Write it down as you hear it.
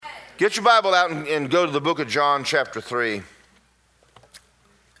Get your Bible out and go to the book of John chapter 3.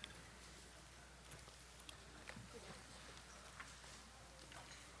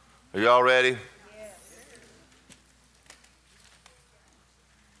 Are y'all ready? Yes.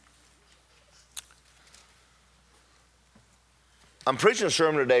 I'm preaching a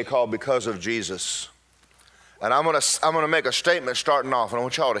sermon today called Because of Jesus. And I'm gonna make a statement starting off, and I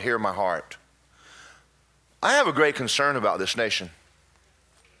want y'all to hear my heart. I have a great concern about this nation.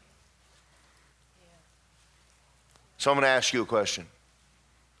 So I'm going to ask you a question.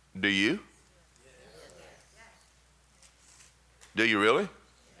 Do you? Do you really?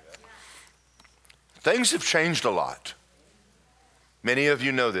 Things have changed a lot. Many of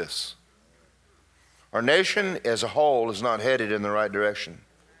you know this. Our nation as a whole is not headed in the right direction.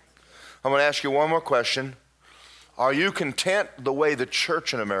 I'm going to ask you one more question. Are you content the way the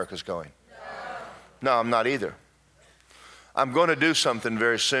church in America is going? No, I'm not either. I'm going to do something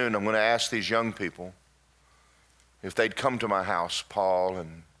very soon. I'm going to ask these young people if they'd come to my house, Paul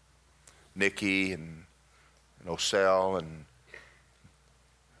and Nikki and Osel and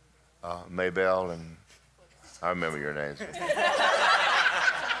Maybell, and I remember your names.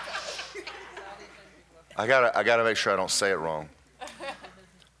 I gotta make sure I don't say it wrong.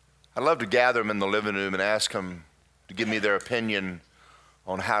 I'd love to gather them in the living room and ask them to give me their opinion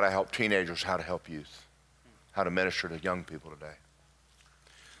on how to help teenagers, how to help youth, how to minister to young people today.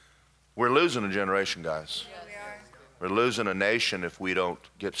 We're losing a generation, guys. Yes. We are. We're losing a nation if we don't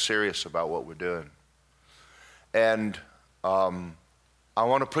get serious about what we're doing. And I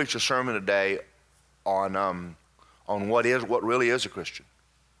want to preach a sermon today on what really is a Christian.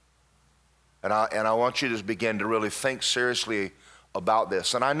 And I want you to begin to really think seriously about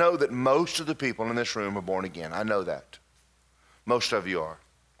this. And I know that most of the people in this room are born again. I know that. Most of you are.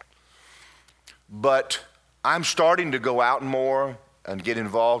 But I'm starting to go out more and get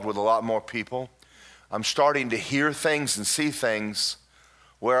involved with a lot more people. I'm starting to hear things and see things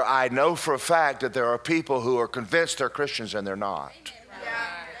where I know for a fact that there are people who are convinced they're Christians and they're not.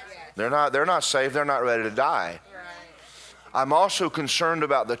 They're not saved, they're not ready to die. I'm also concerned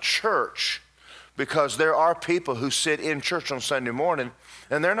about the church because there are people who sit in church on Sunday morning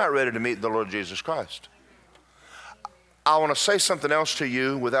and they're not ready to meet the Lord Jesus Christ. I want to say something else to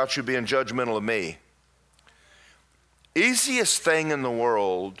you without you being judgmental of me. Easiest thing in the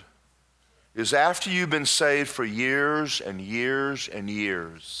world is after you've been saved for years and years and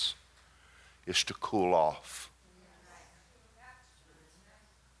years, is to cool off.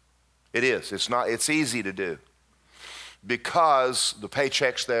 It is. It's easy to do. Because the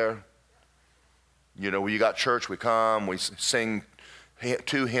paycheck's there. You know, when you got church, we come, we sing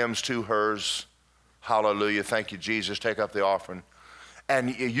 2 hymns, 2 hers. Hallelujah, thank you, Jesus, take up the offering.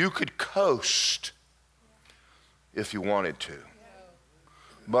 And you could coast if you wanted to.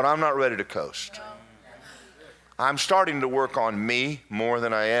 But I'm not ready to coast. I'm starting to work on me more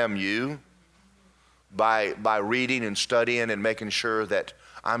than I am you by reading and studying and making sure that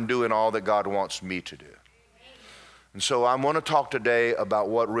I'm doing all that God wants me to do. And so I want to talk today about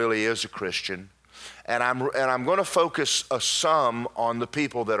what really is a Christian. And I'm going to focus some on the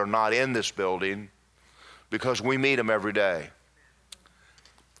people that are not in this building because we meet them every day.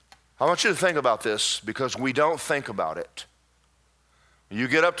 I want you to think about this because we don't think about it. You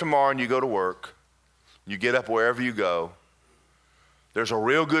get up tomorrow and you go to work, you get up wherever you go, there's a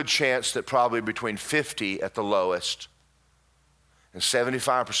real good chance that probably between 50 at the lowest and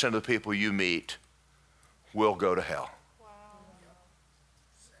 75% of the people you meet will go to hell. Wow.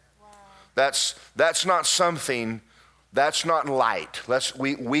 Wow. That's not something, that's not light.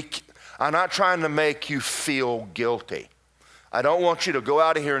 I'm not trying to make you feel guilty. I don't want you to go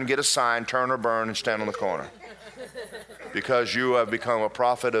out of here and get a sign, turn or burn, and stand on the corner. Because you have become a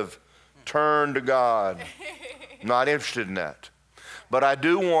prophet of turn to God. I'm not interested in that. But I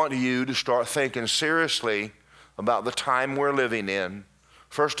do want you to start thinking seriously about the time we're living in.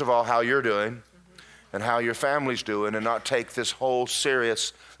 First of all, how you're doing and how your family's doing, and not take this whole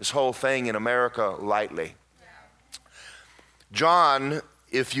thing in America lightly. John,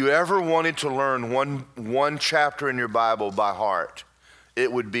 if you ever wanted to learn one chapter in your Bible by heart,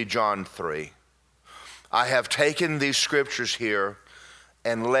 it would be John 3. I have taken these scriptures here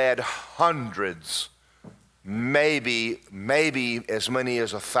and led hundreds, maybe as many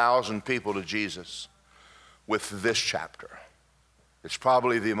as 1,000 people to Jesus with this chapter. It's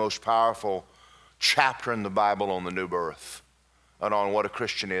probably the most powerful chapter in the Bible on the new birth and on what a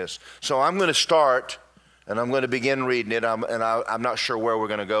Christian is. So I'm going to start and I'm going to begin reading it. I'm not sure where we're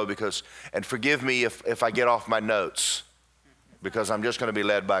going to go and forgive me if I get off my notes. because I'm just going to be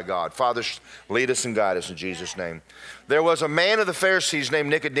led by God. Father, lead us and guide us in Jesus' name. There was a man of the Pharisees named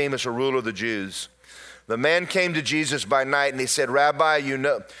Nicodemus, a ruler of the Jews. The man came to Jesus by night and he said, Rabbi,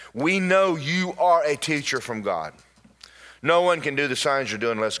 we know you are a teacher from God. No one can do the signs you're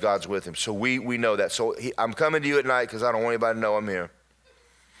doing unless God's with him. So we know that. So I'm coming to you at night because I don't want anybody to know I'm here.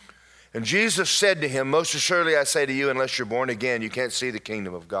 And Jesus said to him, most assuredly I say to you, unless you're born again, you can't see the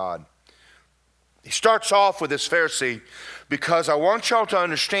kingdom of God. He starts off with this Pharisee because I want y'all to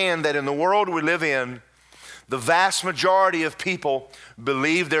understand that in the world we live in, the vast majority of people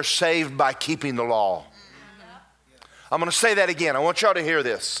believe they're saved by keeping the law. I'm going to say that again. I want y'all to hear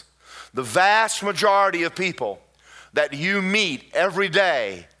this. The vast majority of people that you meet every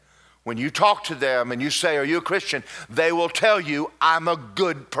day, when you talk to them and you say, are you a Christian? They will tell you, I'm a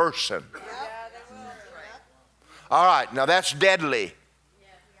good person. All right, now that's deadly.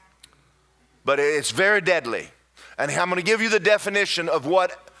 But it's very deadly. And I'm going to give you the definition of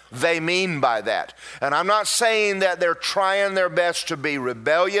what they mean by that. And I'm not saying that they're trying their best to be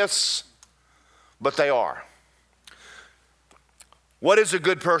rebellious, but they are. What is a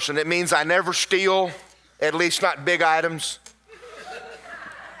good person? It means I never steal, at least not big items.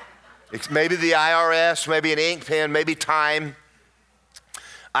 It's maybe the IRS, maybe an ink pen, maybe time.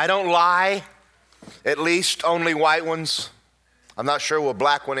 I don't lie, at least only white ones. I'm not sure what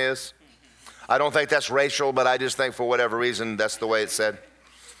black one is. I don't think that's racial, but I just think for whatever reason, that's the way it's said.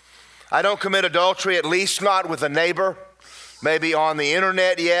 I don't commit adultery, at least not with a neighbor. Maybe on the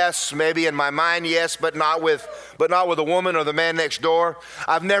internet, yes. Maybe in my mind, yes, but not with a woman or the man next door.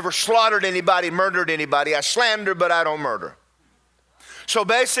 I've never slaughtered anybody, murdered anybody. I slander, but I don't murder. So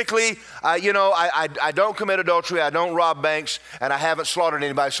basically, I don't commit adultery, I don't rob banks, and I haven't slaughtered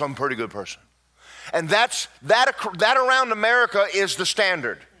anybody, so I'm a pretty good person. And that around America is the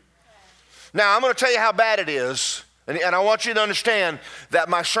standard. Now, I'm going to tell you how bad it is. And I want you to understand that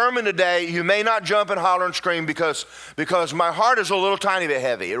my sermon today, you may not jump and holler and scream because my heart is a little tiny bit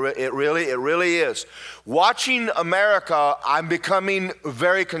heavy. It really is. Watching America, I'm becoming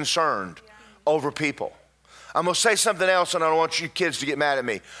very concerned over people. I'm going to say something else, and I don't want you kids to get mad at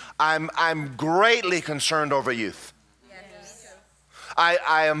me. I'm greatly concerned over youth. Yes.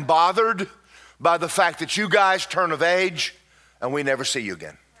 I am bothered by the fact that you guys turn of age and we never see you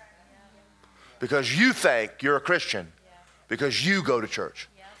again. Because you think you're a Christian, because you go to church.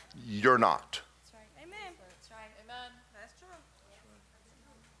 You're not. That's right. Amen. That's right. Amen. That's true.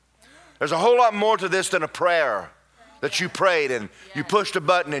 There's a whole lot more to this than a prayer that you prayed and you pushed a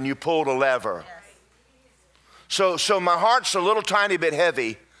button and you pulled a lever. So my heart's a little tiny bit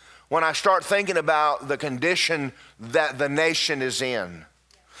heavy when I start thinking about the condition that the nation is in.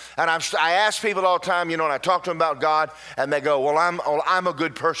 And I ask people all the time, and I talk to them about God, and they go, well, I'm a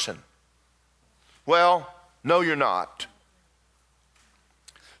good person. Well, no, you're not.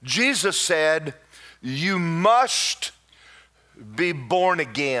 Jesus said, you must be born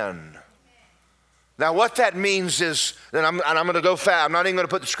again. Now, what that means is, and I'm going to go fast. I'm not even going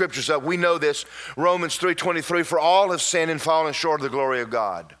to put the scriptures up. We know this. Romans 3:23, for all have sinned and fallen short of the glory of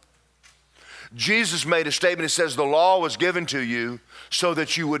God. Jesus made a statement. He says, the law was given to you so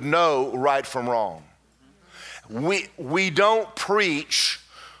that you would know right from wrong. We don't preach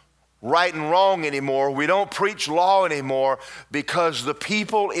right and wrong anymore. We don't preach law anymore because the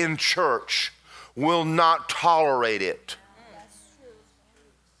people in church will not tolerate it.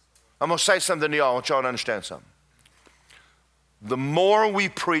 I'm going to say something to y'all. I want y'all to understand something. The more we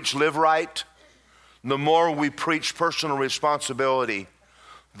preach live right, the more we preach personal responsibility,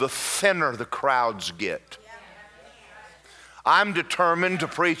 the thinner the crowds get. I'm determined to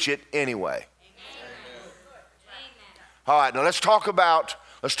preach it anyway. All right, now let's talk about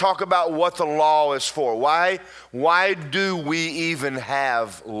what the law is for. Why do we even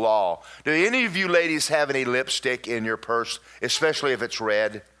have law? Do any of you ladies have any lipstick in your purse, especially if it's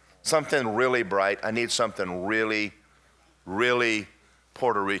red? Something really bright. I need something really, really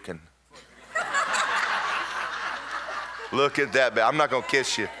Puerto Rican. Look at that. I'm not going to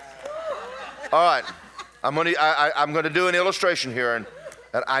kiss you. All right. I'm going to do an illustration here, and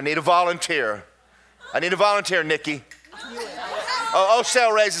I need a volunteer. I need a volunteer, Nikki. Oh,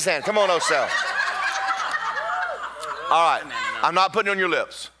 Osel raised his hand. Come on, Osel. All right. I'm not putting it on your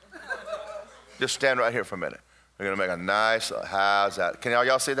lips. Just stand right here for a minute. We're going to make a nice, how's that? Can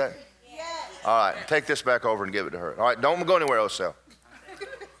y'all see that? Yes. All right. Take this back over and give it to her. All right. Don't go anywhere, Osel.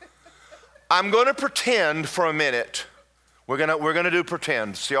 I'm going to pretend for a minute. We're going to do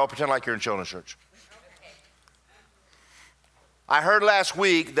pretend. See, y'all pretend like you're in children's church. I heard last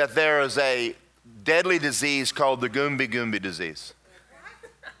week that there is a deadly disease called the Goomby disease.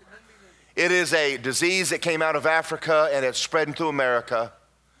 It is a disease that came out of Africa and it's spreading through America.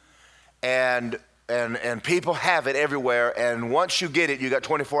 And people have it everywhere. And once you get it, you got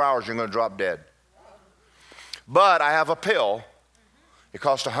 24 hours, you're going to drop dead. But I have a pill. It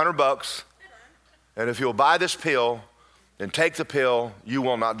costs $100. And if you'll buy this pill and take the pill, you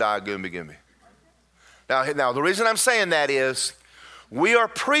will not die, Goombie. Now, the reason I'm saying that is we are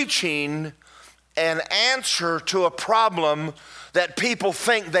preaching an answer to a problem that people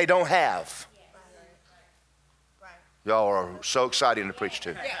think they don't have. Y'all are so exciting to preach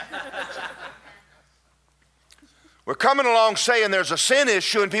to. We're coming along saying there's a sin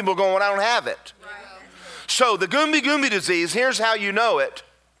issue and people are going, well, I don't have it. So the Goombie disease, here's how you know it.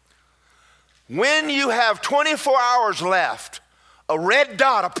 When you have 24 hours left, a red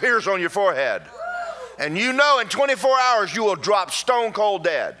dot appears on your forehead. And you know in 24 hours you will drop stone cold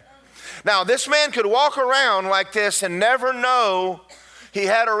dead. Now, this man could walk around like this and never know he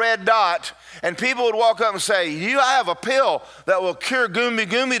had a red dot, and people would walk up and say, I have a pill that will cure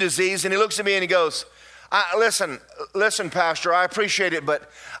Goombie disease. And he looks at me and he goes, listen, Pastor, I appreciate it, but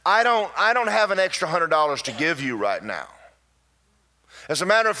I don't have an extra $100 to give you right now. As a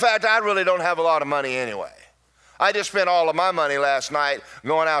matter of fact, I really don't have a lot of money anyway. I just spent all of my money last night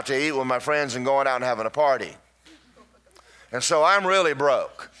going out to eat with my friends and going out and having a party. And so I'm really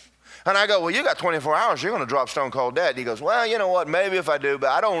broke. And I go, well, you got 24 hours. You're going to drop stone cold dead. And he goes, well, you know what? Maybe if I do,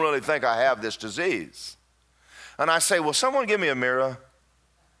 but I don't really think I have this disease. And I say, will someone give me a mirror?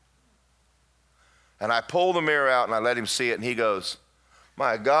 And I pull the mirror out and I let him see it. And he goes,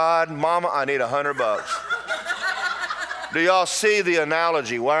 my God, Mama, I need $100. Do y'all see the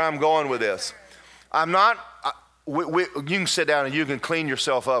analogy where I'm going with this? I'm not, you can sit down and you can clean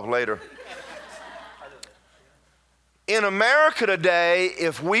yourself up later. In America today,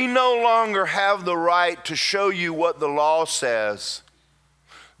 if we no longer have the right to show you what the law says,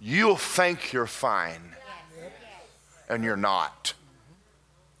 you'll think you're fine, and you're not.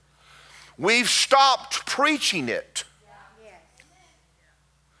 We've stopped preaching it.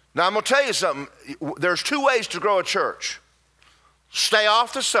 Now, I'm going to tell you something. There's two ways to grow a church. Stay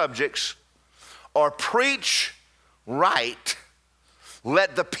off the subjects or preach right.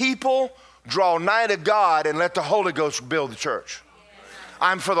 Let the people draw nigh to God and let the Holy Ghost build the church.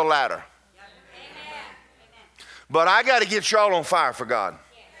 I'm for the latter. But I got to get y'all on fire for God.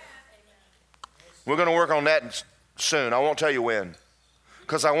 We're going to work on that soon. I won't tell you when,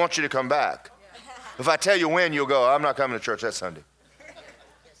 because I want you to come back. If I tell you when, you'll go, I'm not coming to church that Sunday.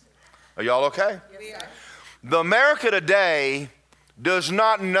 Are y'all okay? The America today does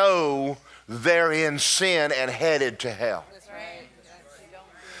not know they're in sin and headed to hell.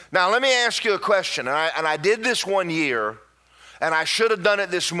 Now, let me ask you a question, and I did this one year, and I should have done it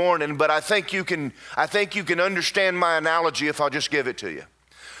this morning, but I think you can understand my analogy if I'll just give it to you.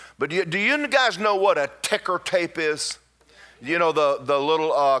 But do you guys know what a ticker tape is? You know, the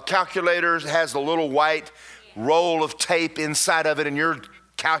little calculators has the little white roll of tape inside of it, and you're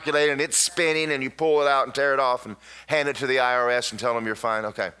calculating, and it's spinning, and you pull it out and tear it off and hand it to the IRS and tell them you're fine.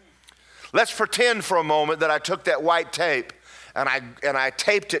 Okay. Let's pretend for a moment that I took that white tape and I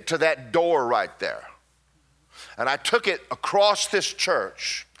taped it to that door right there. And I took it across this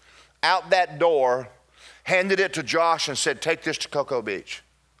church, out that door, handed it to Josh and said, take this to Cocoa Beach.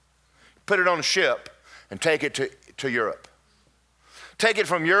 Put it on a ship and take it to Europe. Take it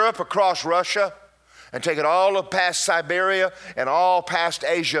from Europe across Russia and take it all past Siberia and all past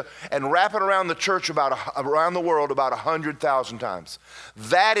Asia and wrap it around the church around the world about 100,000 times.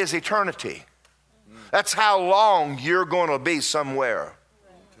 That is eternity. That's how long you're going to be somewhere.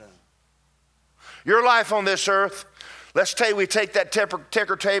 Your life on this earth, let's say we take that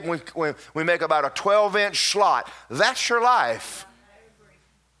ticker tape and we make about a 12-inch slot. That's your life.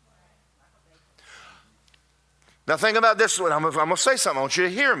 Now think about this. I'm going to say something. I want you to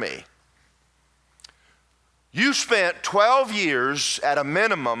hear me. You spent 12 years at a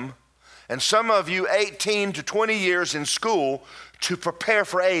minimum, and some of you 18 to 20 years in school to prepare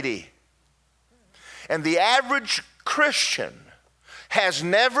for 80. And the average Christian has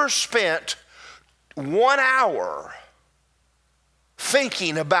never spent 1 hour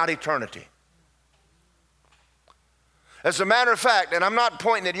thinking about eternity. As a matter of fact, and I'm not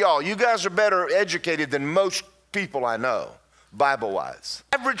pointing at y'all, you guys are better educated than most people I know, Bible-wise.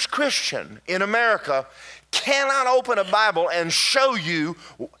 Average Christian in America cannot open a Bible and show you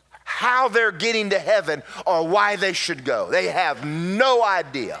how they're getting to heaven or why they should go. They have no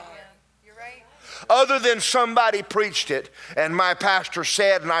idea. You're right. Other than somebody preached it and my pastor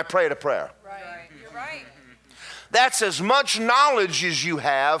said and I prayed a prayer. Right. You're right. That's as much knowledge as you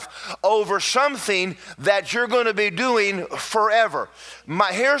have over something that you're going to be doing forever.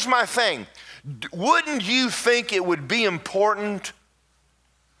 Here's my thing. Wouldn't you think it would be important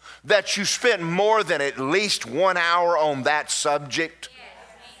that you spent more than at least 1 hour on that subject?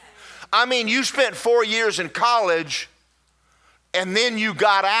 I mean, you spent 4 years in college and then you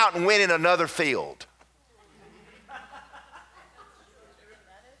got out and went in another field.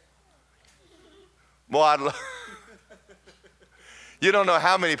 Well, you don't know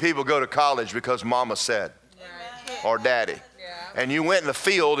how many people go to college because mama said or daddy. And you went in the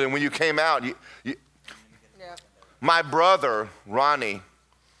field, and when you came out, my brother, Ronnie,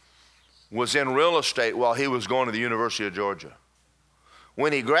 was in real estate while he was going to the University of Georgia.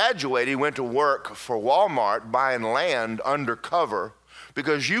 When he graduated, he went to work for Walmart buying land undercover,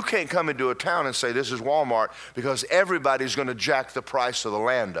 because you can't come into a town and say this is Walmart, because everybody's going to jack the price of the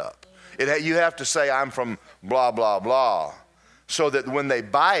land up. You have to say I'm from blah, blah, blah, so that when they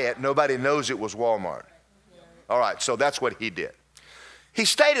buy it, nobody knows it was Walmart. All right, so that's what he did. He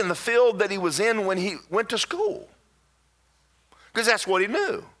stayed in the field that he was in when he went to school, because that's what he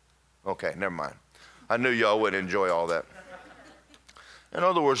knew. Okay, never mind. I knew y'all wouldn't enjoy all that. In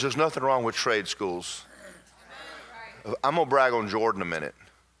other words, there's nothing wrong with trade schools. I'm going to brag on Jordan a minute.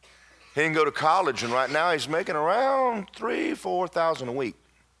 He didn't go to college, and right now he's making around $3,000-4,000 a week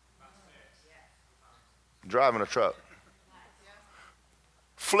driving a truck.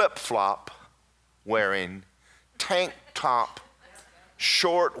 Flip-flop wearing, tank top,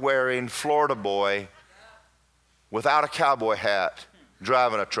 short wearing Florida boy without a cowboy hat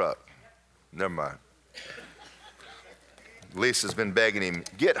driving a truck. Never mind. Lisa's been begging him,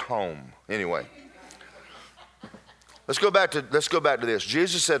 get home. Anyway, let's go back to this.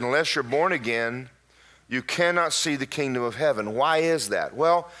 Jesus said, unless you're born again, you cannot see the kingdom of heaven. Why is that?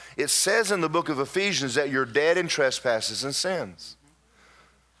 Well, it says in the book of Ephesians that you're dead in trespasses and sins.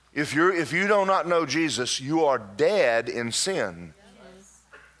 If you do not know Jesus, you are dead in sin.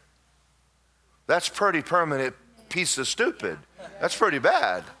 That's pretty permanent piece of stupid. That's pretty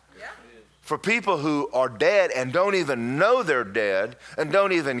bad. For people who are dead and don't even know they're dead and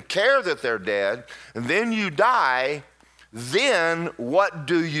don't even care that they're dead, and then you die, then what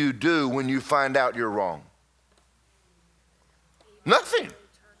do you do when you find out you're wrong? Nothing.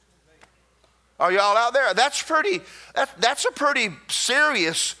 Are y'all out there? That's a pretty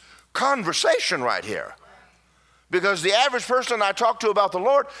serious conversation right here. Because the average person I talk to about the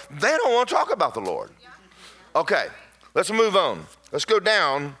Lord, they don't want to talk about the Lord. Okay, let's move on. Let's go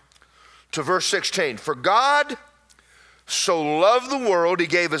down to verse 16. For God so loved the world, he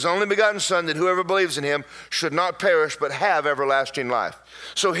gave his only begotten Son, that whoever believes in him should not perish but have everlasting life.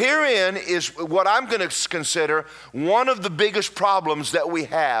 So herein is what I'm going to consider one of the biggest problems that we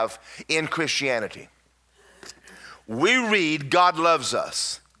have in Christianity. We read God loves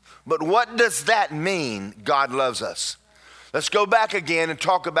us. But what does that mean, God loves us? Let's go back again and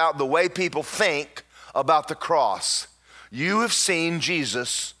talk about the way people think about the cross. You have seen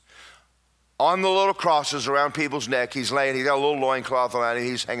Jesus on the little crosses around people's neck. He's got a little loincloth on it,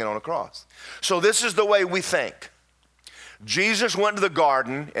 he's hanging on a cross. So this is the way we think. Jesus went to the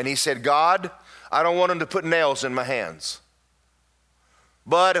garden and he said, God, I don't want him to put nails in my hands.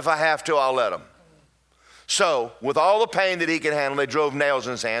 But if I have to, I'll let him. So with all the pain that he could handle, they drove nails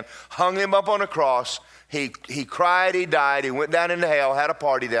in his hand, hung him up on a cross. He cried, he died, he went down into hell, had a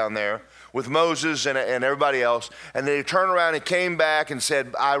party down there with Moses and everybody else. And then he turned around and came back and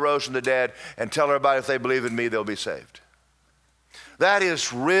said, I rose from the dead, and tell everybody if they believe in me, they'll be saved. That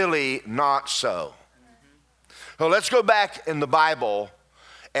is really not so. So let's go back in the Bible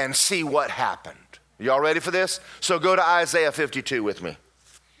and see what happened. Y'all ready for this? So go to Isaiah 52 with me.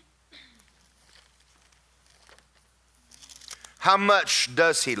 How much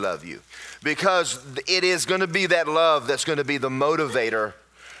does he love you? Because it is going to be that love that's going to be the motivator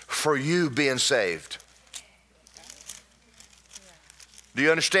for you being saved. Do you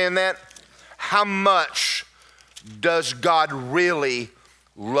understand that? How much does God really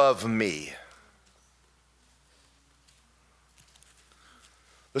love me?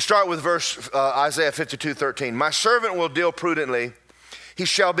 Let's start with Isaiah 52:13. My servant will deal prudently. He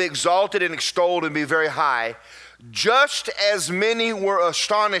shall be exalted and extolled and be very high. Just as many were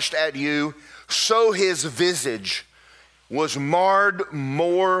astonished at you, so his visage was marred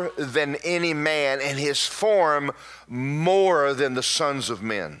more than any man, and his form more than the sons of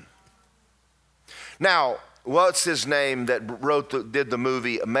men. Now, what's his name that did the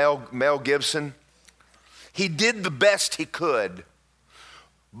movie? Mel Gibson. He did the best he could,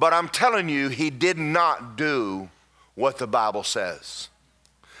 but I'm telling you, he did not do what the Bible says.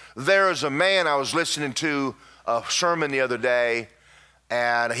 There is a man I was listening to a sermon the other day,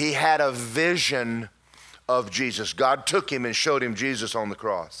 and he had a vision of Jesus. God took him and showed him Jesus on the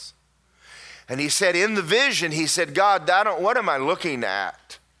cross. And he said, in the vision, he said, God, what am I looking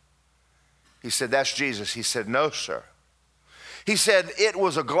at? He said, that's Jesus. He said, no, sir. He said, it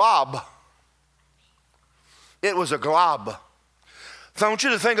was a glob. It was a glob. So I want you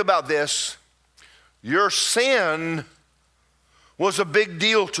to think about this. Your sin was a big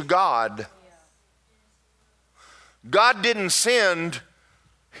deal to God. God didn't send,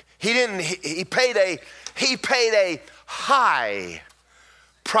 he paid a high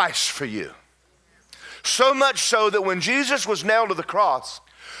price for you. So much so that when Jesus was nailed to the cross,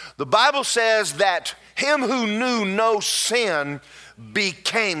 the Bible says that him who knew no sin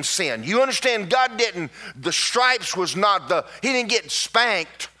became sin. You understand, the stripes was not he didn't get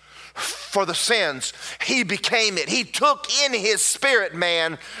spanked for the sins. He became it. He took in his spirit,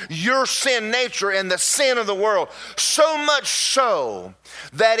 man, your sin nature and the sin of the world. So much so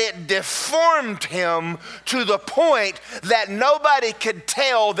that it deformed him to the point that nobody could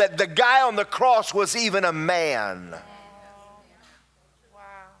tell that the guy on the cross was even a man. Wow.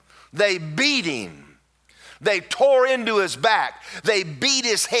 They beat him. They tore into his back. They beat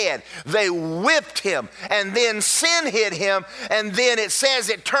his head. They whipped him. And then sin hit him. And then it says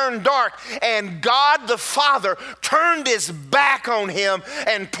it turned dark. And God the Father turned his back on him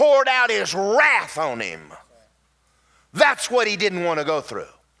and poured out his wrath on him. That's what he didn't want to go through.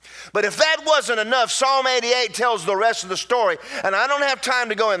 But if that wasn't enough, Psalm 88 tells the rest of the story. And I don't have time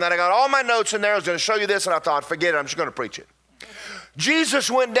to go in that. I got all my notes in there. I was going to show you this, and I thought, forget it. I'm just going to preach it. Jesus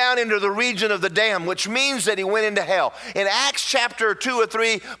went down into the region of the damned, which means that he went into hell. In Acts chapter 2 or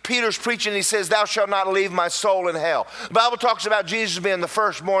 3, Peter's preaching, he says, thou shalt not leave my soul in hell. The Bible talks about Jesus being the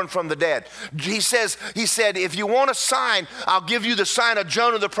firstborn from the dead. He said, if you want a sign, I'll give you the sign of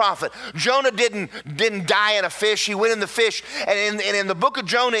Jonah the prophet. Jonah didn't die in a fish. He went in the fish. And in the book of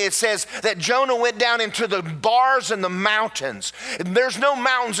Jonah, it says that Jonah went down into the bars and the mountains. There's no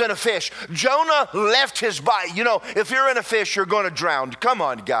mountains in a fish. Jonah left his body. You know, if you're in a fish, you're going to drowned. Come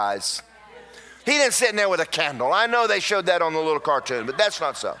on, guys. He didn't sit in there with a candle. I know they showed that on the little cartoon, but that's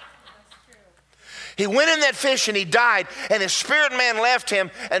not so. He went in that fish and he died, and his spirit man left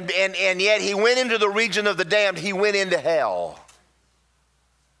him, and yet he went into the region of the damned. He went into hell.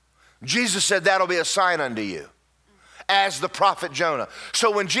 Jesus said, that'll be a sign unto you, as the prophet Jonah.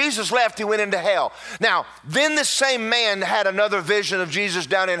 So when Jesus left, he went into hell. Now, then this same man had another vision of Jesus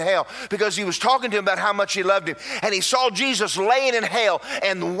down in hell, because he was talking to him about how much he loved him. And he saw Jesus laying in hell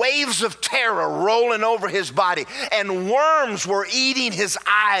and waves of terror rolling over his body. And worms were eating his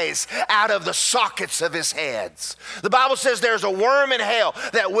eyes out of the sockets of his heads. The Bible says there's a worm in hell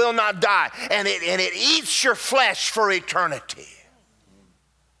that will not die. And it eats your flesh for eternity.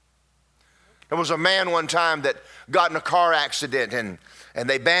 There was a man one time that got in a car accident, and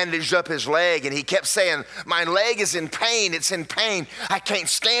they bandaged up his leg, and he kept saying, my leg is in pain, it's in pain. I can't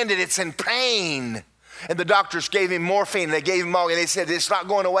stand it, it's in pain. And the doctors gave him morphine, and they gave him all, and they said, it's not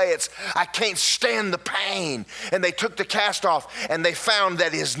going away, I can't stand the pain. And they took the cast off, and they found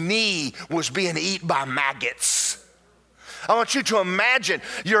that his knee was being eaten by maggots. I want you to imagine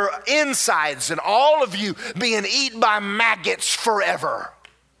your insides and all of you being eaten by maggots forever.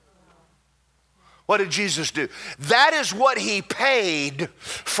 What did Jesus do? That is what he paid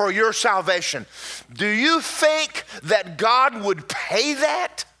for your salvation. Do you think that God would pay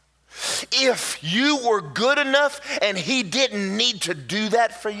that if you were good enough and he didn't need to do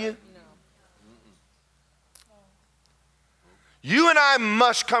that for you? You and I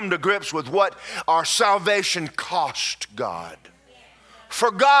must come to grips with what our salvation cost God.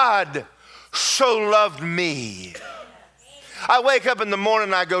 For God so loved me. I wake up in the morning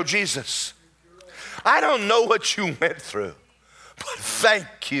and I go, Jesus, I don't know what you went through, but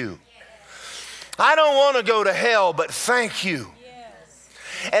thank you. I don't want to go to hell, but thank you.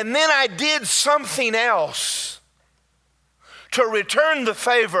 And then I did something else to return the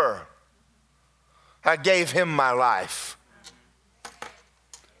favor. I gave him my life.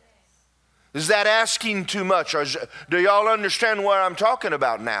 Is that asking too much? Or do y'all understand what I'm talking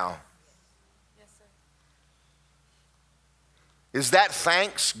about now? Is that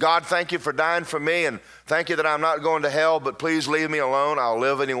thanks? God, thank you for dying for me, and thank you that I'm not going to hell, but please leave me alone. I'll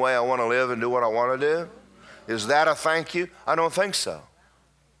live any way I want to live and do what I want to do. Is that a thank you? I don't think so.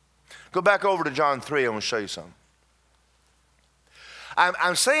 Go back over to John 3. I want to show you something.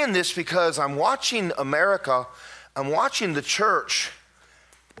 I'm saying this because I'm watching America. I'm watching the church.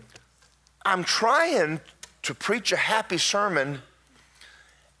 I'm trying to preach a happy sermon,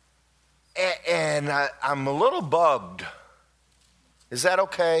 and I'm a little bugged. Is that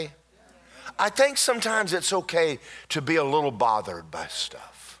okay? I think sometimes it's okay to be a little bothered by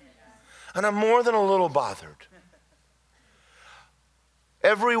stuff. And I'm more than a little bothered.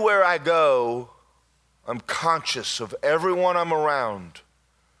 Everywhere I go, I'm conscious of everyone I'm around.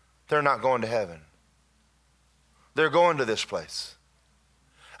 They're not going to heaven. They're going to this place.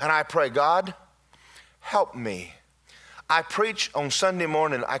 And I pray, God, help me. I preach on Sunday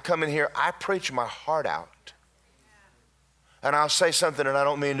morning. I come in here, I preach my heart out. And I'll say something and I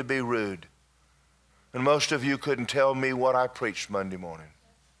don't mean to be rude. And most of you couldn't tell me what I preached Monday morning.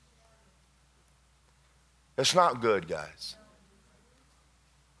 It's not good, guys.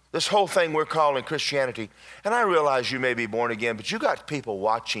 This whole thing we're calling Christianity, and I realize you may be born again, but you got people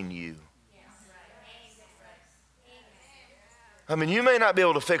watching you. I mean, you may not be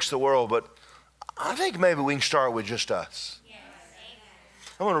able to fix the world, but I think maybe we can start with just us.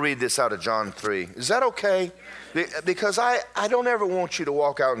 I'm going to read this out of John 3. Is that okay? Because I don't ever want you to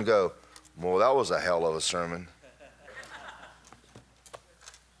walk out and go, well, that was a hell of a sermon.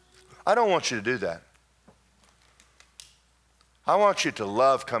 I don't want you to do that. I want you to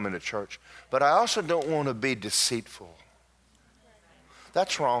love coming to church, but I also don't want to be deceitful.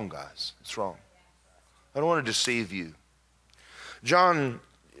 That's wrong, guys. It's wrong. I don't want to deceive you. John,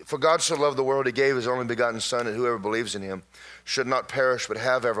 for God so loved the world, he gave his only begotten Son, and whoever believes in him should not perish but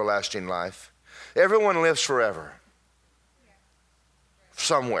have everlasting life. Everyone lives forever.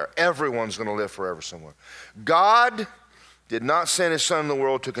 Somewhere. Everyone's going to live forever somewhere. God did not send his Son in the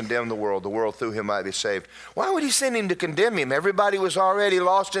world to condemn the world through him might be saved. Why would he send him to condemn him? Everybody was already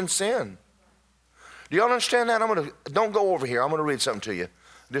lost in sin. Do y'all understand that? Don't go over here. I'm going to read something to you.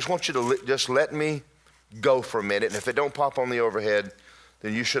 I just want you to just let me go for a minute. And if it don't pop on the overhead,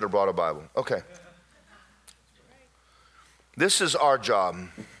 then you should have brought a Bible. Okay. This is our job.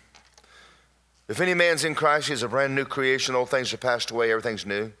 If any man's in Christ, he's a brand new creation. Old things have passed away. Everything's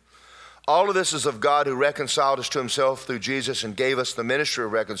new. All of this is of God who reconciled us to himself through Jesus and gave us the ministry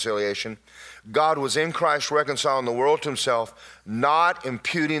of reconciliation. God was in Christ reconciling the world to himself, not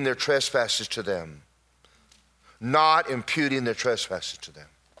imputing their trespasses to them. Not imputing their trespasses to them.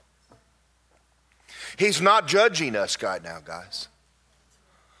 He's not judging us right now, guys.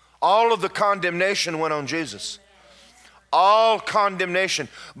 All of the condemnation went on Jesus. All condemnation.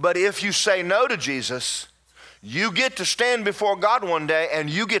 But if you say no to Jesus, you get to stand before God one day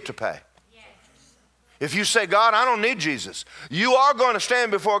and you get to pay. If you say, God, I don't need Jesus, you are going to stand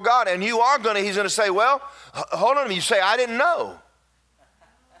before God and he's going to say, well, hold on a minute. You say, I didn't know.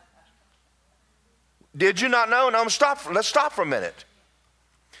 Did you not know? No, let's stop for a minute.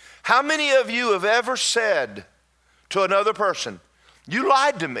 How many of you have ever said to another person, you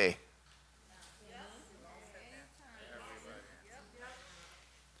lied to me?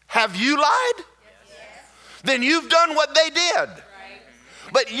 Have you lied? Then you've done what they did.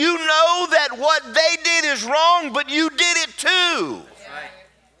 But you know that what they did is wrong, but you did it too.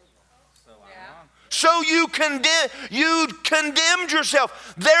 So you condemned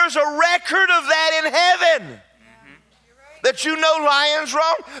yourself. There's a record of that in heaven. That you know lying's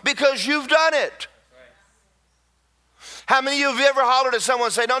wrong because you've done it. How many of you have ever hollered at someone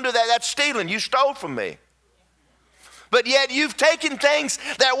and say, don't do that, that's stealing, you stole from me. But yet you've taken things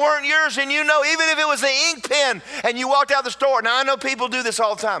that weren't yours, and you know, even if it was the ink pen and you walked out the store. Now I know people do this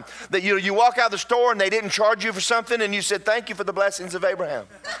all the time. That you walk out the store and they didn't charge you for something and you said, thank you for the blessings of Abraham.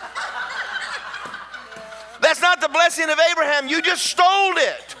 That's not the blessing of Abraham. You just stole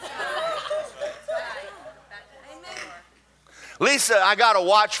it. Lisa, I got a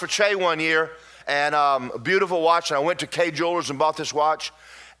watch for Che one year, and a beautiful watch, and I went to Kay Jewelers and bought this watch.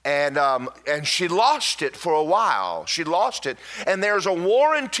 And she lost it for a while. She lost it. And there's a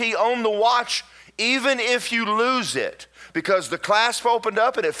warranty on the watch even if you lose it. Because the clasp opened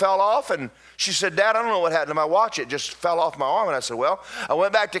up and it fell off. And she said, Dad, I don't know what happened to my watch. It just fell off my arm. And I said, well, I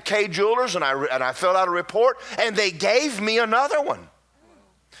went back to Kay Jewelers and I filled out a report. And they gave me another one.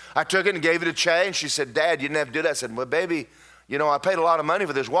 I took it and gave it to Che. And she said, Dad, you didn't have to do that. I said, well, baby, you know, I paid a lot of money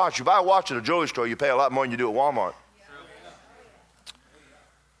for this watch. You buy a watch at a jewelry store, you pay a lot more than you do at Walmart.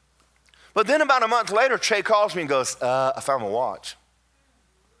 But then about a month later, Che calls me and goes, I found my watch.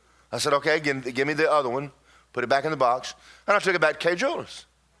 I said, okay, give me the other one. Put it back in the box. And I took it back to Kay Jewelers.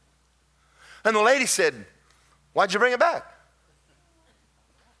 And the lady said, why'd you bring it back?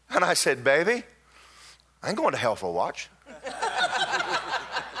 And I said, baby, I ain't going to hell for a watch.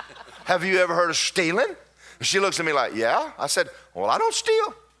 Have you ever heard of stealing? And she looks at me like, yeah. I said, well, I don't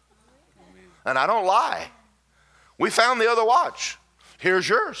steal. And I don't lie. We found the other watch. Here's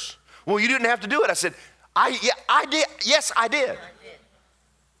yours. Well, you didn't have to do it. I said, I did. Yes, I did.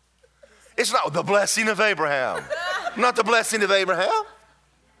 It's not the blessing of Abraham. Not the blessing of Abraham.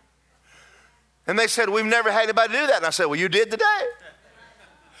 And they said, we've never had anybody do that. And I said, well, you did today.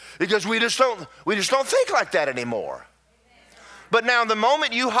 Because we just don't think like that anymore. But now the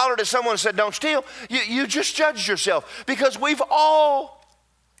moment you hollered at someone and said, don't steal, you just judged yourself. Because we've all,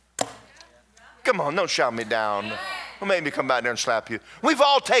 come on, don't shout me down. Don't make me come back there and slap you. We've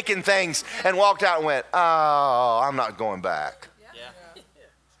all taken things and walked out and went, oh, I'm not going back. Yeah.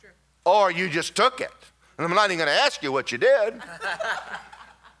 Or you just took it. And I'm not even going to ask you what you did.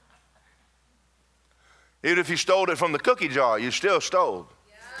 Even if you stole it from the cookie jar, you still stole.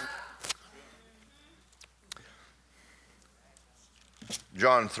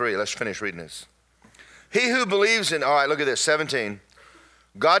 John 3, let's finish reading this. He who believes in, all right, look at this, 17.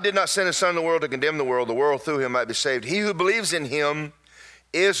 God did not send his son in the world to condemn the world through him might be saved. He who believes in him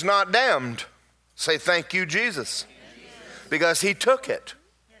is not damned. Say, thank you, Jesus. Because he took it.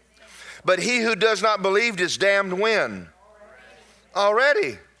 But he who does not believe is damned when?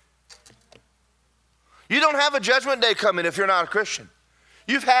 Already. You don't have a judgment day coming if you're not a Christian.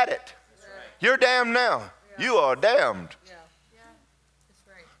 You've had it. You're damned now. You are damned.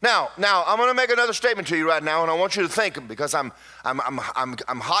 Now, I'm going to make another statement to you right now, and I want you to think, because I'm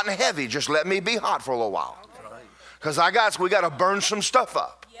hot and heavy. Just let me be hot for a little while, because we got to burn some stuff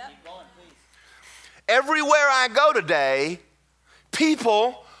up. Everywhere I go today,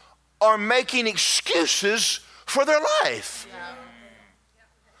 people are making excuses for their life.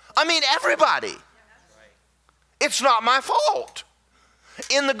 I mean, everybody. It's not my fault.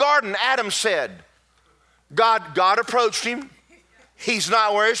 In the garden, Adam said, God approached him. He's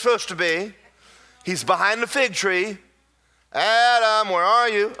not where he's supposed to be. He's behind the fig tree. Adam, where are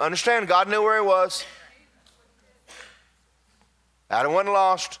you? Understand, God knew where he was. Adam wasn't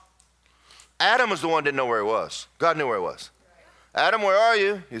lost. Adam was the one that didn't know where he was. God knew where he was. Adam, where are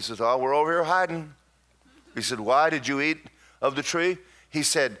you? He says, oh, we're over here hiding. He said, why did you eat of the tree? He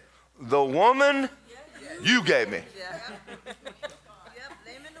said, the woman you gave me.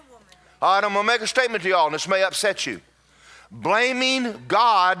 All right, I'm going to make a statement to y'all, and this may upset you. Blaming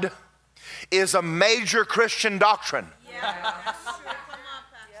God is a major Christian doctrine.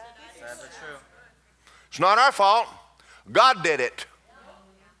 It's not our fault. God did it.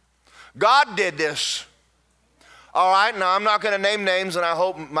 God did this. All right, now I'm not going to name names, and I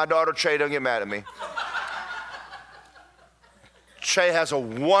hope my daughter Che don't get mad at me. Che has a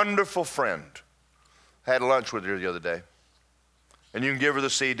wonderful friend. I had lunch with her the other day. And you can give her the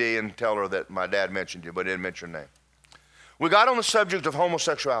CD and tell her that my dad mentioned you, but didn't mention your name. We got on the subject of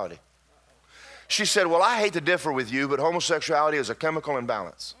homosexuality. She said, well, I hate to differ with you, but homosexuality is a chemical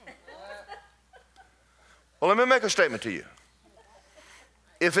imbalance. Well, let me make a statement to you.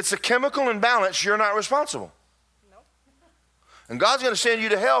 If it's a chemical imbalance, you're not responsible. And God's going to send you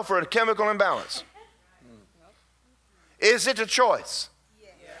to hell for a chemical imbalance. Is it a choice?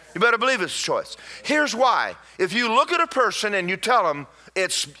 You better believe it's a choice. Here's why. If you look at a person and you tell them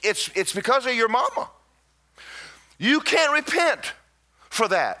it's because of your mama, you can't repent for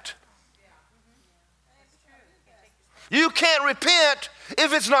that. You can't repent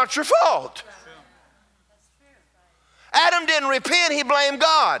if it's not your fault. Adam didn't repent, he blamed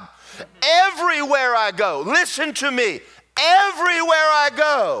God. Everywhere I go, listen to me, everywhere I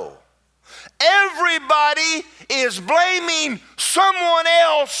go, everybody is blaming someone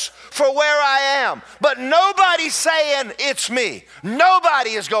else for where I am. But nobody's saying it's me.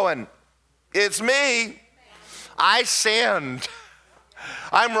 Nobody is going, it's me. I sinned.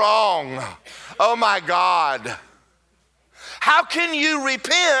 I'm wrong. Oh my God. How can you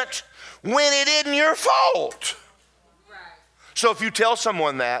repent when it isn't your fault? So if you tell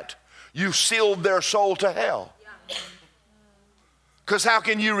someone that, you sealed their soul to hell. Because how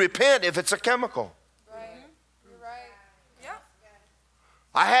can you repent if it's a chemical? You're right. Yeah.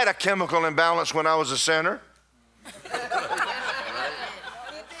 I had a chemical imbalance when I was a sinner.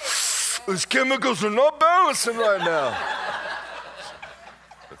 Those chemicals are not balancing right now.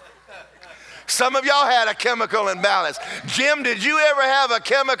 Some of y'all had a chemical imbalance. Jim, did you ever have a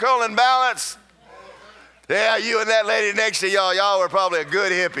chemical imbalance? Yeah, you and that lady next to y'all were probably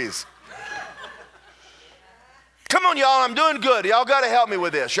good hippies. Come on, y'all, I'm doing good. Y'all got to help me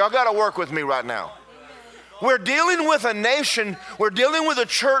with this. Y'all got to work with me right now. We're dealing with a nation, we're dealing with a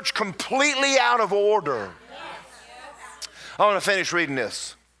church completely out of order. I want to finish reading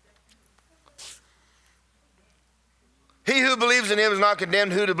this. He who believes in him is not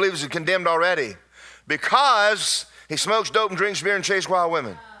condemned. Who believes is condemned already? Because he smokes dope and drinks beer and chases wild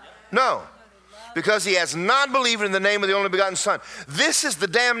women. No. Because he has not believed in the name of the only begotten Son. This is the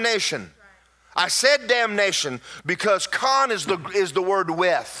damnation. I said damnation because con is the word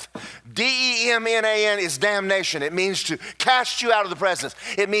with. D-E-M-N-A-N is damnation. It means to cast you out of the presence.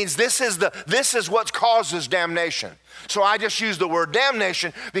 It means this is what causes damnation. So I just use the word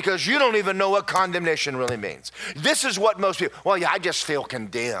damnation because you don't even know what condemnation really means. This is what most people, well, yeah, I just feel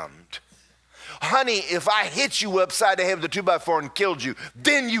condemned. Honey, if I hit you upside the head with a 2x4 and killed you,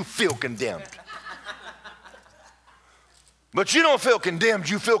 then you feel condemned. But you don't feel condemned,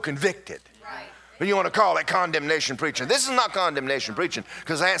 you feel convicted. And you want to call it condemnation preaching. This is not condemnation preaching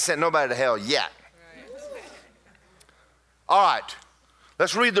because I ain't sent nobody to hell yet. All right,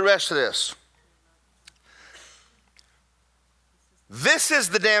 let's read the rest of this. This is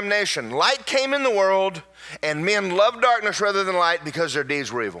the damnation. Light came in the world, and men loved darkness rather than light because their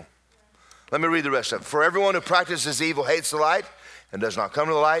deeds were evil. Let me read the rest of it. For everyone who practices evil hates the light and does not come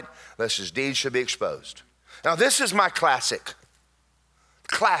to the light, lest his deeds should be exposed. Now, this is my classic.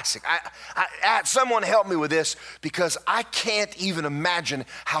 Someone help me with this because I can't even imagine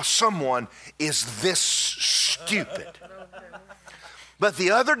how someone is this stupid. But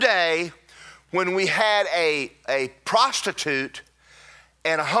the other day, when we had a prostitute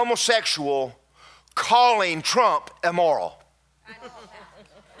and a homosexual calling Trump immoral,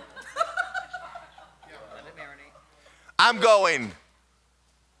 I'm going,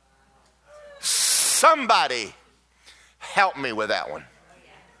 somebody help me with that one.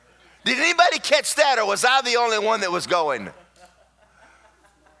 Did anybody catch that, or was I the only one that was going?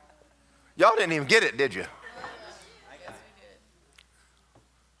 Y'all didn't even get it, did you?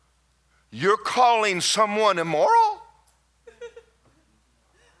 You're calling someone immoral?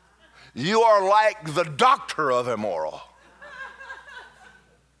 You are like the doctor of immoral.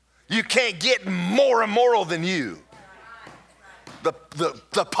 You can't get more immoral than you.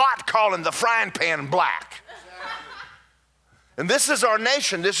 The pot calling the frying pan black. And this is our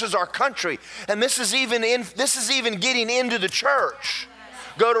nation, this is our country, and this is even getting into the church.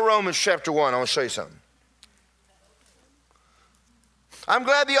 Go to Romans chapter 1. I want to show you something. I'm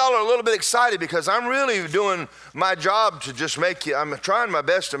glad that y'all are a little bit excited because I'm really doing my job to just make you, I'm trying my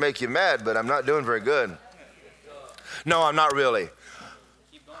best to make you mad, but I'm not doing very good. No, I'm not really.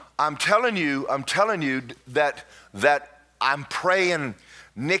 I'm telling you that I'm praying,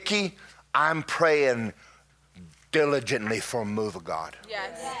 Nikki, I'm praying diligently for a move of God.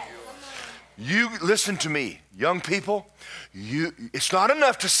 Yes. You listen to me, young people. It's not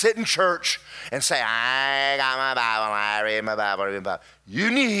enough to sit in church and say, I got my Bible, I read my Bible, I read my Bible.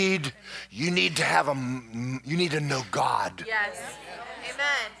 You need to know God. Yes.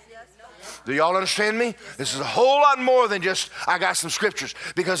 Amen. Do y'all understand me? This is a whole lot more than just, I got some scriptures.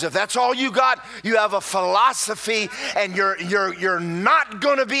 Because if that's all you got, you have a philosophy, and you're not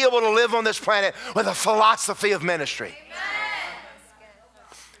going to be able to live on this planet with a philosophy of ministry.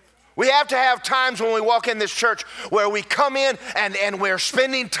 We have to have times when we walk in this church where we come in and we're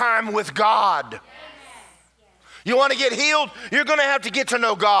spending time with God. You want to get healed? You're going to have to get to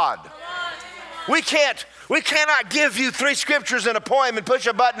know God. We cannot give you 3 scriptures in a poem and push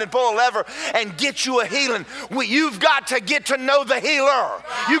a button and pull a lever and get you a healing. You've got to get to know the healer.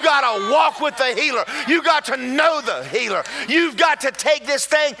 You got to walk with the healer. You got to know the healer. You've got to take this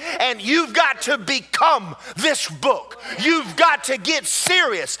thing and you've got to become this book. You've got to get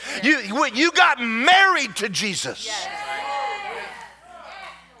serious. You got married to Jesus.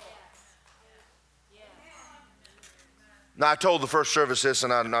 Now, I told the first service this,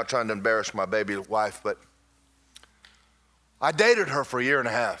 and I'm not trying to embarrass my baby wife, but I dated her for a year and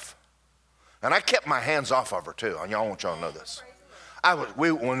a half, and I kept my hands off of her too. And I want y'all to know this.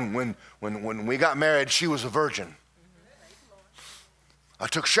 When we got married, she was a virgin. I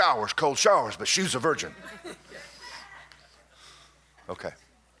took showers, cold showers, but she was a virgin. Okay.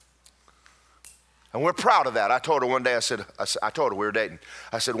 And we're proud of that. I told her one day, I told her we were dating.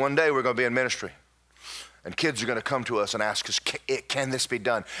 I said, one day we're going to be in ministry. And kids are going to come to us and ask us, can this be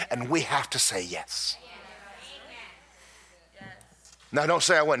done? And we have to say yes. Now, don't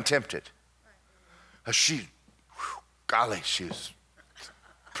say I wasn't tempted. Golly, she was the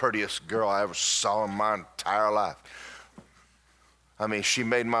prettiest girl I ever saw in my entire life. I mean, she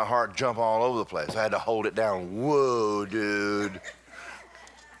made my heart jump all over the place. I had to hold it down. Whoa, dude.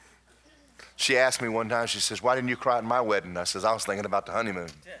 She asked me one time, she says, why didn't you cry at my wedding? I says, I was thinking about the honeymoon.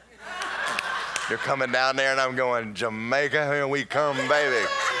 You're coming down there, and I'm going, Jamaica, here we come, baby.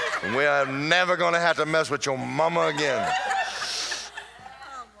 And we are never going to have to mess with your mama again.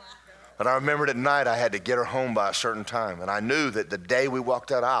 But I remembered at night I had to get her home by a certain time. And I knew that the day we walked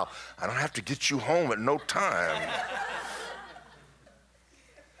that aisle, I don't have to get you home at no time.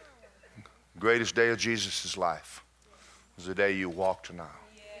 The greatest day of Jesus' life was the day you walked an aisle.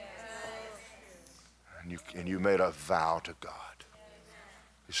 and you made a vow to God.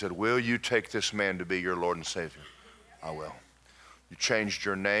 He said, will you take this man to be your Lord and Savior? I will. You changed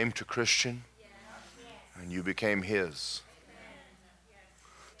your name to Christian, and you became his.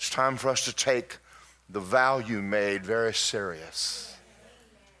 It's time for us to take the vow you made very serious.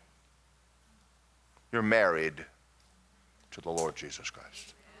 You're married to the Lord Jesus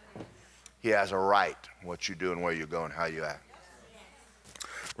Christ. He has a right in what you do and where you go and how you act.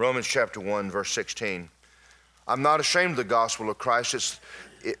 Romans chapter 1, verse 16. I'm not ashamed of the gospel of Christ,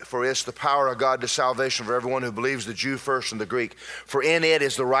 for it's the power of God to salvation for everyone who believes, the Jew first and the Greek. For in it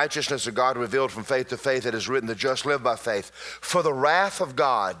is the righteousness of God revealed from faith to faith. It is written, the just live by faith. For the wrath of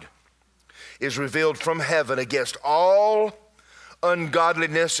God is revealed from heaven against all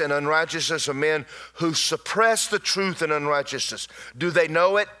ungodliness and unrighteousness of men who suppress the truth in unrighteousness. Do they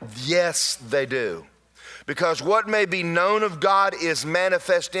know it? Yes, they do. Because what may be known of God is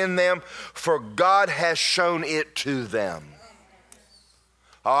manifest in them, for God has shown it to them.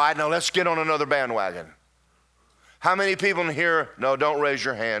 All right, now let's get on another bandwagon. How many people in here, no, don't raise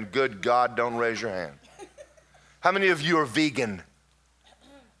your hand. Good God, don't raise your hand. How many of you are vegan?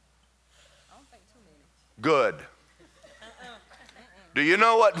 Good. Do you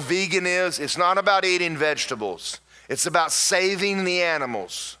know what vegan is? It's not about eating vegetables. It's about saving the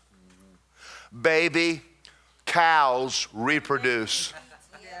animals. Baby, cows reproduce.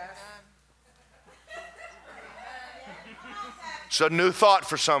 It's a new thought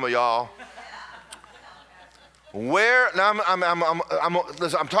for some of y'all. Now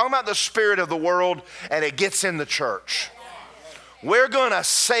I'm talking about the spirit of the world, and it gets in the church. We're going to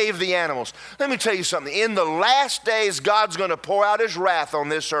save the animals. Let me tell you something. In the last days, God's going to pour out his wrath on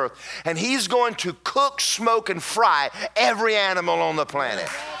this earth, and he's going to cook, smoke, and fry every animal on the planet.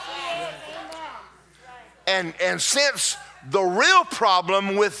 And since the real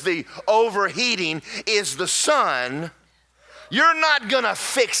problem with the overheating is the sun, you're not going to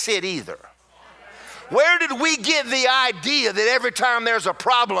fix it either. Where did we get the idea that every time there's a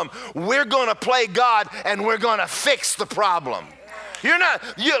problem, we're going to play God and we're going to fix the problem?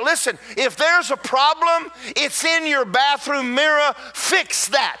 Listen, if there's a problem, it's in your bathroom mirror. Fix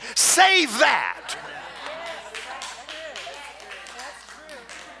that. Save that.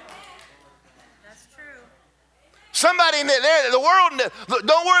 That's true. Somebody in there, the world,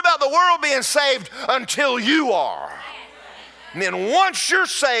 don't worry about the world being saved until you are. And then once you're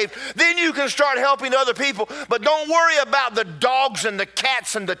saved, then you can start helping other people. But don't worry about the dogs and the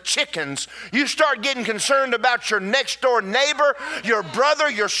cats and the chickens. You start getting concerned about your next door neighbor, your brother,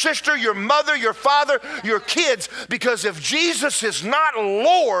 your sister, your mother, your father, your kids. Because if Jesus is not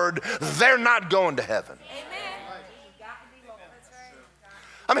Lord, they're not going to heaven.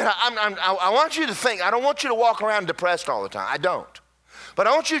 I mean, I want you to think, I don't want you to walk around depressed all the time. I don't. But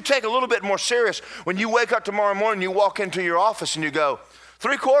I want you to take a little bit more serious when you wake up tomorrow morning, you walk into your office and you go,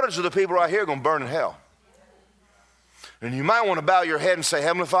 3/4 of the people right here are going to burn in hell. And you might want to bow your head and say,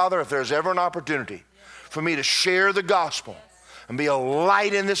 Heavenly Father, if there's ever an opportunity for me to share the gospel and be a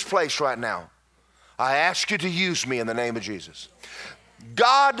light in this place right now, I ask you to use me in the name of Jesus.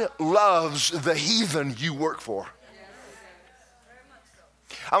 God loves the heathen you work for.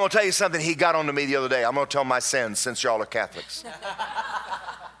 I'm going to tell you something. He got on to me the other day. I'm going to tell my sins since y'all are Catholics.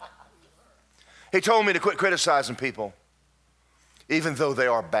 He told me to quit criticizing people, even though they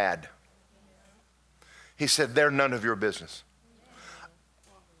are bad. He said, they're none of your business.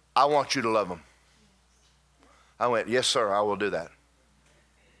 I want you to love them. I went, yes, sir, I will do that.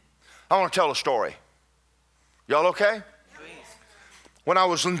 I want to tell a story. Y'all okay? When I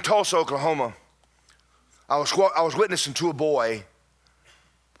was in Tulsa, Oklahoma, I was witnessing to a boy.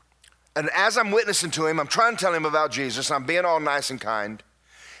 And as I'm witnessing to him, I'm trying to tell him about Jesus. I'm being all nice and kind.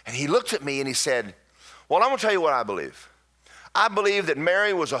 And he looked at me and he said, well, I'm going to tell you what I believe. I believe that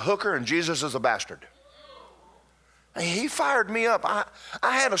Mary was a hooker and Jesus is a bastard. And he fired me up. I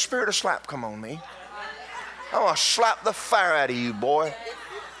had a spirit of slap come on me. I want to slap the fire out of you, boy.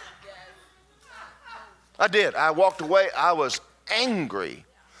 I did. I walked away. I was angry.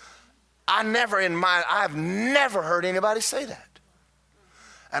 I've never heard anybody say that.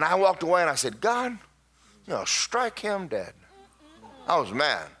 And I walked away and I said, God, strike him dead. I was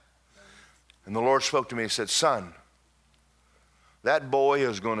mad. And the Lord spoke to me and said, son, that boy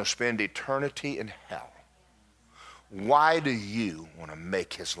is going to spend eternity in hell. Why do you want to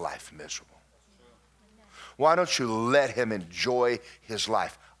make his life miserable? Why don't you let him enjoy his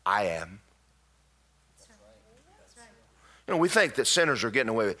life? I am. We think that sinners are getting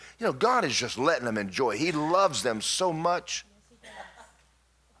away with it. God is just letting them enjoy. He loves them so much.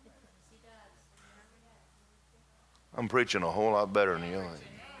 I'm preaching a whole lot better than you.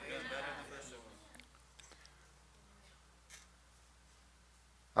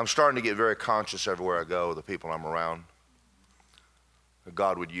 I'm starting to get very conscious everywhere I go of the people I'm around. That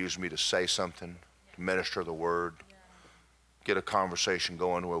God would use me to say something, to minister the word, get a conversation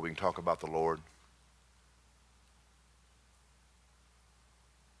going where we can talk about the Lord.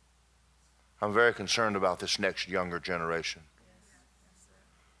 I'm very concerned about this next younger generation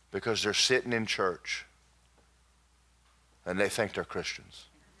because they're sitting in church and they think they're Christians.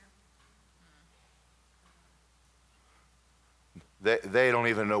 They don't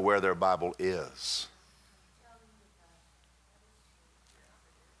even know where their Bible is.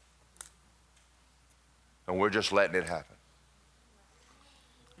 And we're just letting it happen.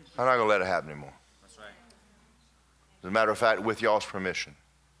 I'm not going to let it happen anymore. That's right. As a matter of fact, with y'all's permission,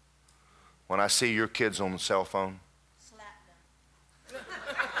 when I see your kids on the cell phone, Slap them.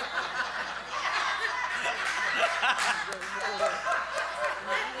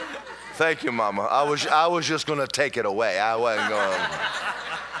 thank you, Mama. I was just going to take it away. I wasn't going to.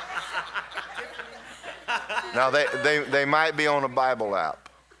 Now, they might be on a Bible app.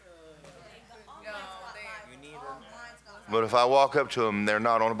 But if I walk up to them, they're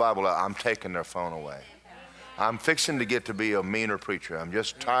not on a Bible app, I'm taking their phone away. I'm fixing to get to be a meaner preacher. I'm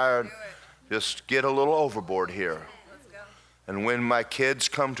just tired. Just get a little overboard here. And when my kids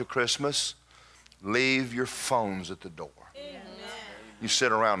come to Christmas, leave your phones at the door. You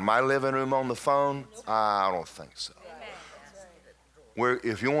sit around my living room on the phone? I don't think so.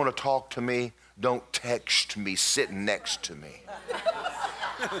 If you want to talk to me, don't text me sitting next to me.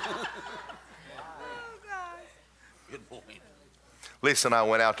 Lisa and I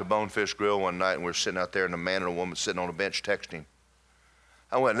went out to Bonefish Grill one night, and we were sitting out there, and a man and a woman sitting on a bench texting.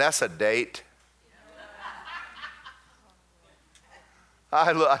 I went, that's a date?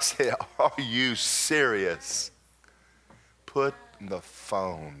 I said, are you serious? Put the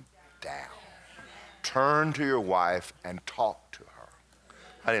phone down. Turn to your wife and talk to her.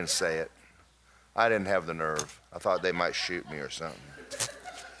 I didn't say it. I didn't have the nerve. I thought they might shoot me or something.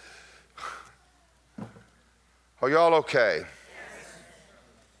 Are y'all okay?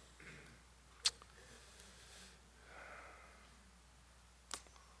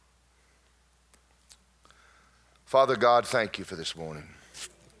 Father God, thank you for this morning.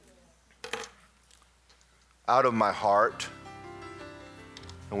 Out of my heart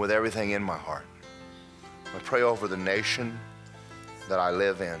and with everything in my heart, I pray over the nation that I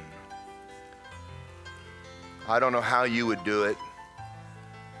live in. I don't know how you would do it,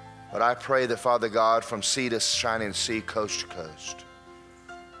 but I pray that, Father God, from sea to shining sea, coast to coast,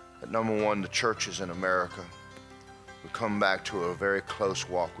 that number one, the churches in America would come back to a very close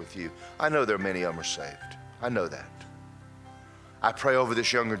walk with you. I know there are many of them are saved. I know that. I pray over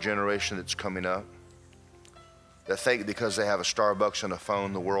this younger generation that's coming up that think because they have a Starbucks and a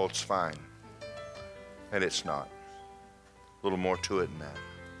phone, the world's fine. And it's not. A little more to it than that.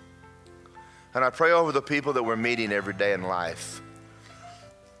 And I pray over the people that we're meeting every day in life.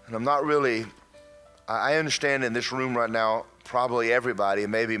 And I understand in this room right now, probably everybody,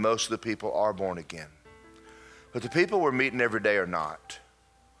 and maybe most of the people are born again. But the people we're meeting every day are not.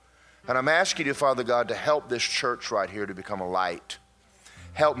 And I'm asking you, Father God, to help this church right here to become a light.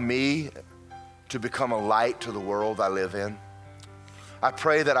 Help me to become a light to the world I live in. I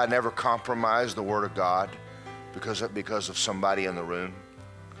pray that I never compromise the Word of God because of somebody in the room.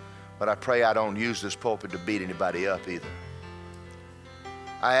 But I pray I don't use this pulpit to beat anybody up either.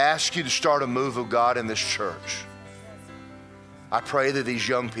 I ask you to start a move of God in this church. I pray that these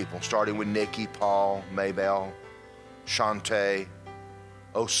young people, starting with Nikki, Paul, Maybell, Shantae,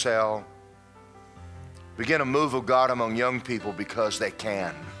 Osel, begin a move of God among young people because they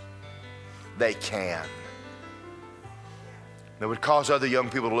can. They can. That would cause other young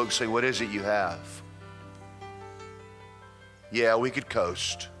people to look and say, what is it you have? Yeah, we could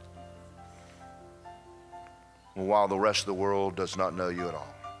coast. While the rest of the world does not know you at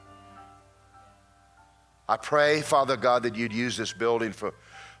all. I pray, Father God, that you'd use this building for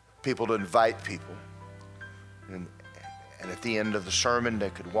people to invite people. And at the end of the sermon, they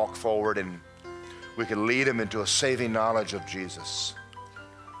could walk forward and we could lead them into a saving knowledge of Jesus.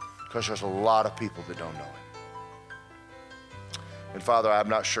 Because there's a lot of people that don't know him. And Father, I'm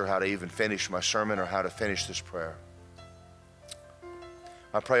not sure how to even finish my sermon or how to finish this prayer.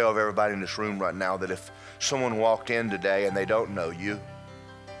 I pray over everybody in this room right now that if someone walked in today and they don't know you,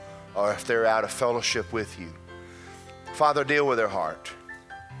 or if they're out of fellowship with you, Father, deal with their heart.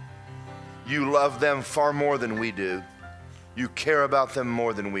 You love them far more than we do. You care about them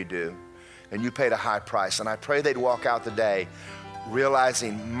more than we do. And you paid a high price. And I pray they'd walk out today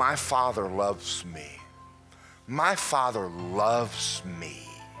realizing my Father loves me. My Father loves me.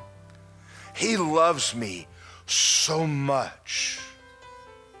 He loves me so much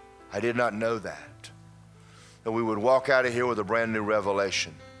I did not know that. That we would walk out of here with a brand new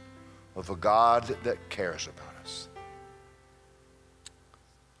revelation of a God that cares about us.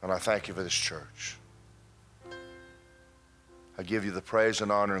 And I thank you for this church. I give you the praise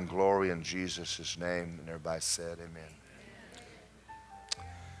and honor and glory in Jesus' name. And everybody said amen.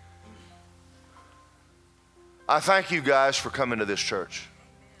 I thank you guys for coming to this church.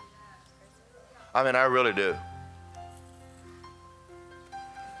 I mean, I really do.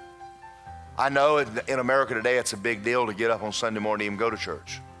 I know in America today it's a big deal to get up on Sunday morning and even go to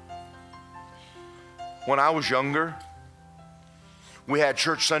church. When I was younger, we had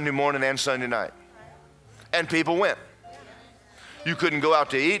church Sunday morning and Sunday night. And people went. You couldn't go out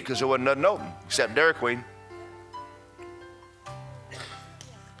to eat because there wasn't nothing open except Dairy Queen.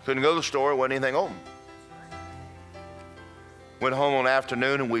 Couldn't go to the store, there wasn't anything open. Went home on the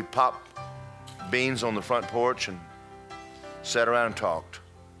afternoon and we popped beans on the front porch and sat around and talked.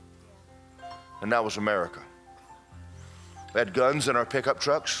 And that was America. We had guns in our pickup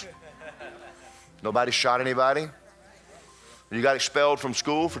trucks. Nobody shot anybody. You got expelled from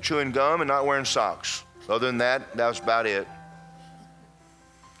school for chewing gum and not wearing socks. Other than that, that was about it.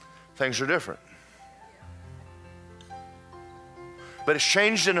 Things are different. But it's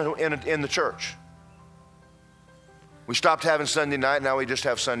changed in the church. We stopped having Sunday night, now we just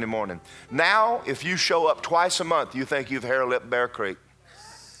have Sunday morning. Now, if you show up twice a month, you think you've hair-lipped Bear Creek.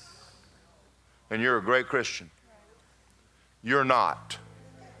 And you're a great Christian. You're not.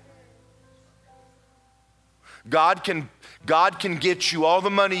 God can get you all the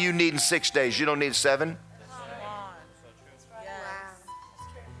money you need in 6 days. You don't need 7.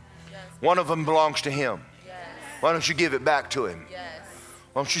 One of them belongs to Him. Why don't you give it back to Him?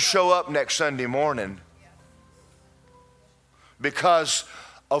 Why don't you show up next Sunday morning because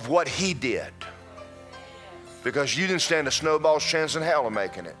of what He did? Because you didn't stand a snowball's chance in hell of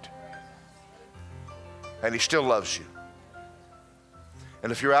making it. And He still loves you.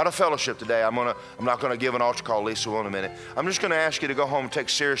 And if you're out of fellowship today, I'm not going to give an altar call. Lisa will in a minute. I'm just going to ask you to go home and take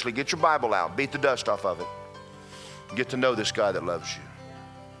seriously. Get your Bible out. Beat the dust off of it. Get to know this guy that loves you.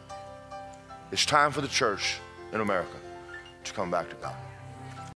 It's time for the church in America to come back to God.